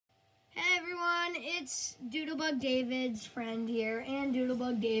it's Doodlebug David's friend here, and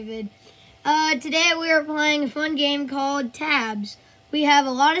Doodlebug David. Today we are playing a fun game called Tabs. We have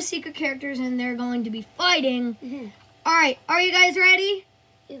a lot of secret characters, and they're going to be fighting. All right, are you guys ready?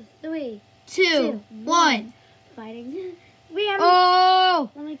 3, 2, 1. Fighting. We have. Oh!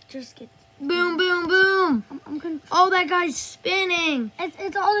 Let me just get. Boom, boom, boom. I'm Oh, that guy's spinning.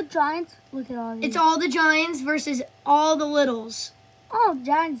 It's all the giants. Look at all these. It's all the giants versus all the littles. Oh,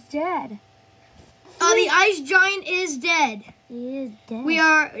 giant's dead. Oh, the ice giant is dead. He is dead.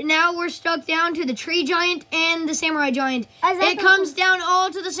 We're stuck down to the tree giant and the samurai giant. Exactly. It comes down all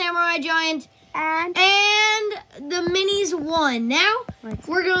to the samurai giant, And the minis won. Now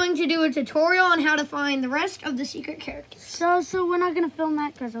we're going to do a tutorial on how to find the rest of the secret characters. so we're not gonna film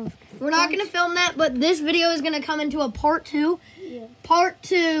that because of. We're not going to film that, but this video is going to come into a part 2. Yeah. Part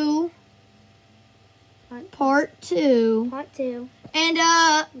 2. And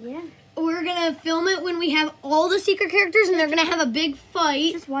Yeah. we're going to film it when we have all the secret characters, and they're going to have a big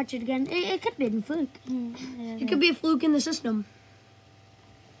fight. Just watch it again. It could be a fluke. It could be a fluke in the system.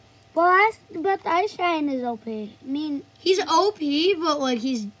 But the ice giant is OP. I mean, He's OP, but like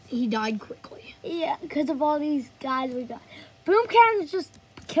he died quickly. yeah, because of all these guys we got. Boomcat is just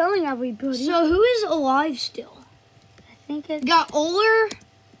killing everybody. So who is alive still? I think it's Got Oler,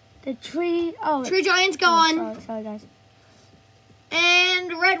 the tree. Oh, Tree Giant's gone, sorry guys.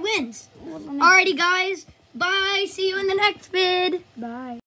 and Red wins. Well, let me- Alrighty, guys. Bye. See you in the next vid. Bye.